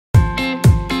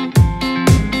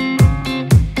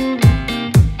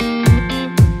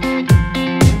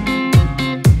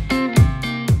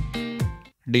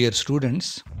Dear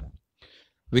students,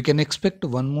 we can expect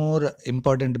one more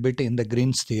important bit in the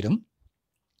Green's theorem.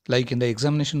 Like in the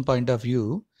examination point of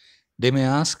view, they may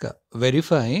ask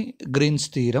verify Green's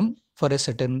theorem for a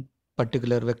certain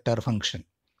particular vector function.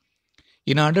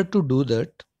 In order to do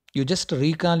that, you just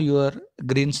recall your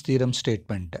Green's theorem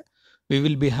statement. We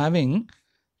will be having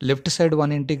left side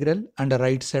one integral and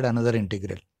right side another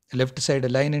integral. Left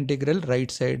side line integral, right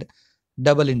side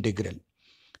double integral.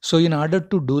 So in order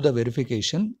to do the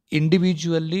verification,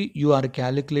 individually you are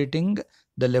calculating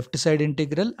the left side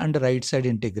integral and right side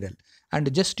integral,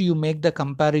 and just you make the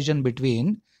comparison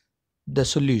between the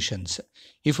solutions.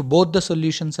 If both the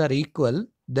solutions are equal,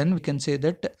 then we can say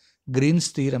that Green's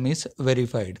theorem is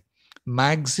verified.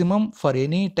 Maximum for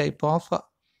any type of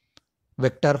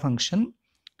vector function,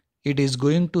 it is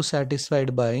going to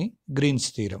satisfied by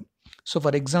Green's theorem. So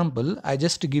for example, I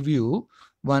just give you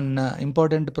one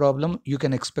important problem you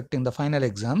can expect in the final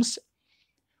exams.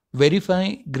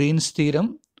 Verify Green's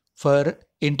theorem for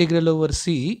integral over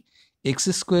c x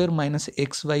square minus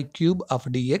xy cube of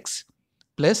dx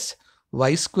plus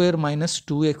y square minus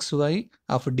 2xy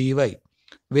of dy,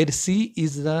 where c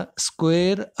is the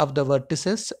square of the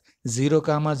vertices 0,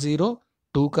 0,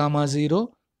 2,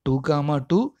 0, 2,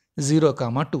 2, 0,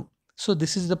 2. So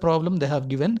this is the problem they have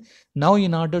given. Now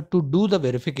in order to do the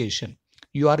verification,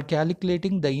 you are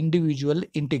calculating the individual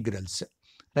integrals,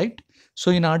 right?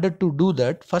 So in order to do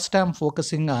that, first I am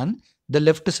focusing on the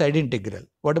left side integral.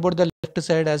 What about the left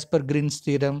side as per Green's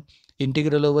theorem?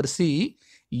 Integral over c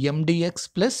m dx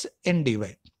plus n dy.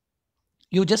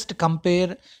 You just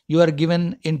compare your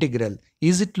given integral.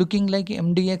 Is it looking like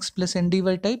m dx plus n dy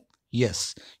type?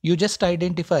 Yes. You just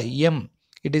identify m.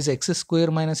 It is x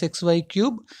square minus xy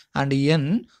cube and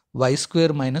n y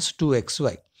square minus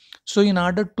 2xy. So in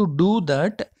order to do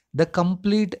that, the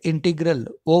complete integral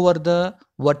over the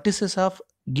vertices of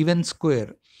given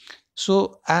square.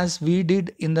 So as we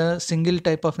did in the single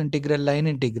type of integral, line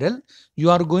integral,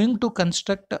 you are going to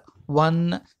construct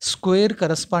one square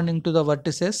corresponding to the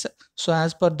vertices. So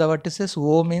as per the vertices,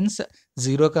 O means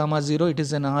 0, 0, it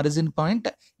is an origin point.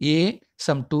 A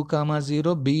some 2,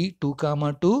 0, B 2,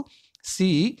 2,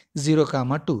 C 0,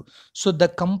 2. So the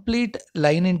complete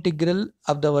line integral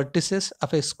of the vertices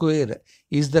of a square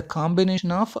is the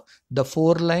combination of the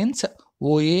four lines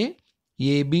OA,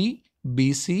 AB,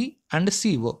 BC and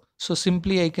CO. So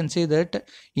simply I can say that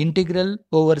integral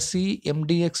over C m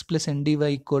dx plus n dy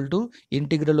equal to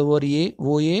integral over A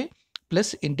OA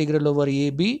plus integral over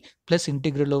AB plus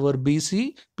integral over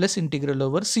BC plus integral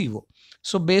over CO.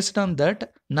 So based on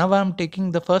that, now I am taking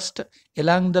the first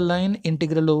along the line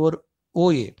integral over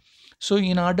OA. So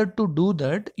in order to do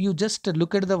that, you just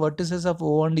look at the vertices of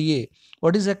O and A.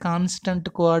 What is a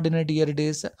constant coordinate here? It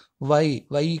is y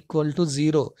equal to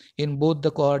 0 in both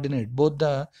the coordinate, both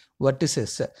the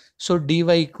vertices. So dy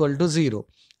equal to 0.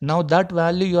 Now that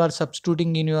value you are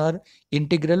substituting in your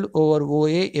integral over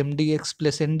OA m dx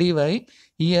plus n dy.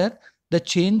 Here the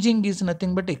changing is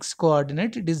nothing but x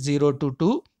coordinate. It is 0 to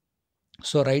 2.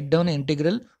 So write down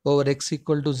integral over x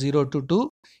equal to 0 to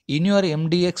 2. In your m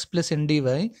dx plus n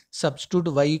dy, substitute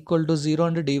y equal to 0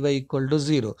 and dy equal to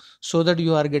 0. So that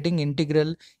you are getting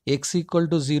integral x equal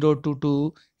to 0 to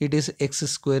 2. It is x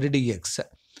square dx.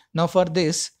 Now for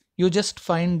this, you just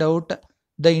find out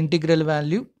the integral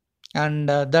value, and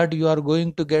that you are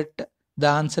going to get the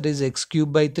answer is x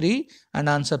cube by 3, and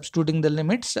on substituting the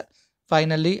limits,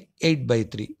 finally 8 by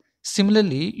 3.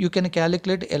 Similarly, you can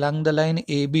calculate along the line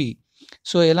AB.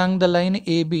 So along the line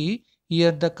AB,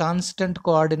 here the constant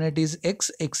coordinate is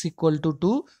x equal to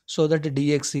 2, so that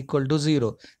dx equal to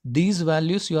 0. These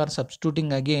values you are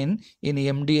substituting again in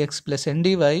m dx plus n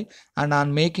dy, and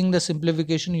on making the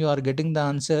simplification you are getting the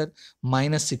answer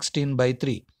minus 16 by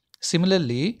 3.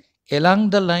 Similarly,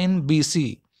 along the line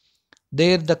BC,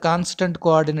 there the constant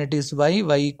coordinate is y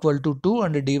equal to 2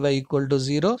 and dy equal to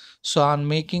 0. So on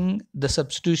making the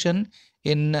substitution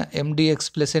in m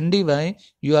dx plus n dy,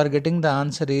 you are getting the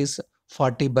answer is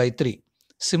 40 by 3.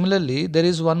 Similarly, there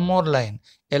is one more line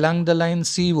along the line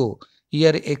CO.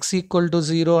 Here x equal to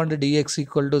 0 and dx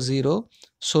equal to 0.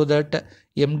 So that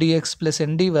m dx plus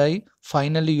n dy,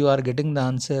 finally you are getting the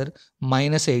answer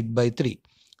minus 8 by 3.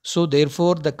 So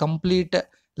therefore the complete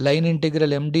line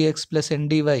integral m dx plus n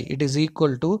dy, it is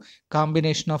equal to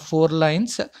combination of 4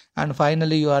 lines, and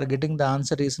finally you are getting the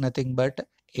answer is nothing but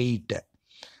 8.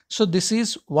 So this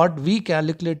is what we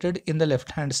calculated in the left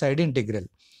hand side integral.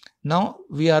 Now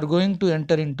we are going to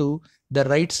enter into the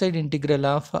right side integral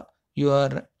of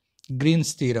your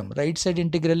Green's theorem. Right side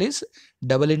integral is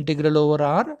double integral over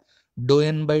r dou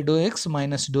n by dou x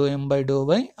minus dou m by dou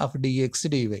y of dx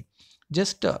dy.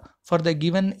 Just for the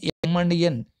given m and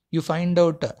n, you find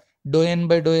out dou n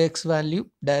by dou x value,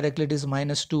 directly it is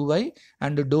minus 2y,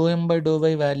 and dou m by dou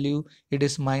y value, it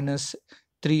is minus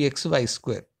 3xy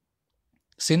square.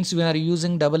 Since we are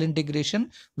using double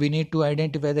integration, we need to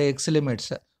identify the x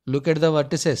limits. Look at the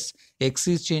vertices. X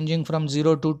is changing from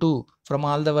 0 to 2 from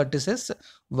all the vertices.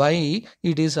 Y,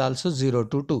 it is also 0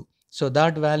 to 2. So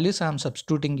that values I am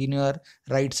substituting in your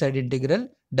right side integral,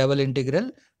 double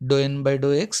integral, dou n by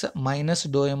dou x minus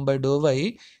dou m by dou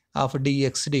y of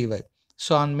dx dy.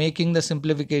 So on making the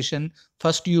simplification,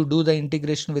 first you do the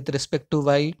integration with respect to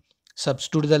y,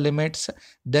 substitute the limits,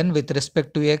 then with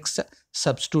respect to x,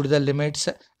 substitute the limits,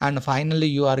 and finally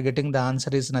you are getting the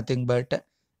answer is nothing but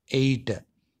 8.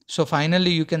 So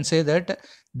finally you can say that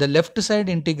the left side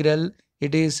integral,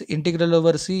 it is integral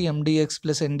over c m dx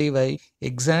plus n dy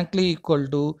exactly equal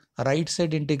to right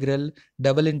side integral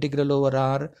double integral over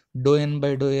r dou n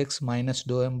by dou x minus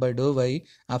dou m by dou y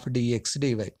of dx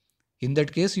dy. In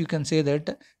that case you can say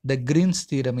that the Green's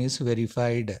theorem is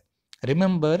verified.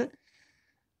 Remember,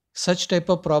 such type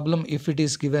of problem, if it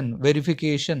is given,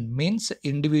 verification means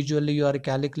individually you are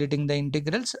calculating the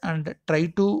integrals and try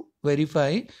to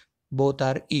verify both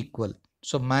are equal.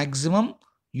 So maximum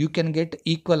you can get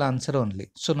equal answer only.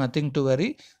 So nothing to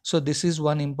worry. So this is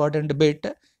one important bit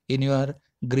in your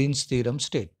Green's theorem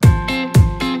statement.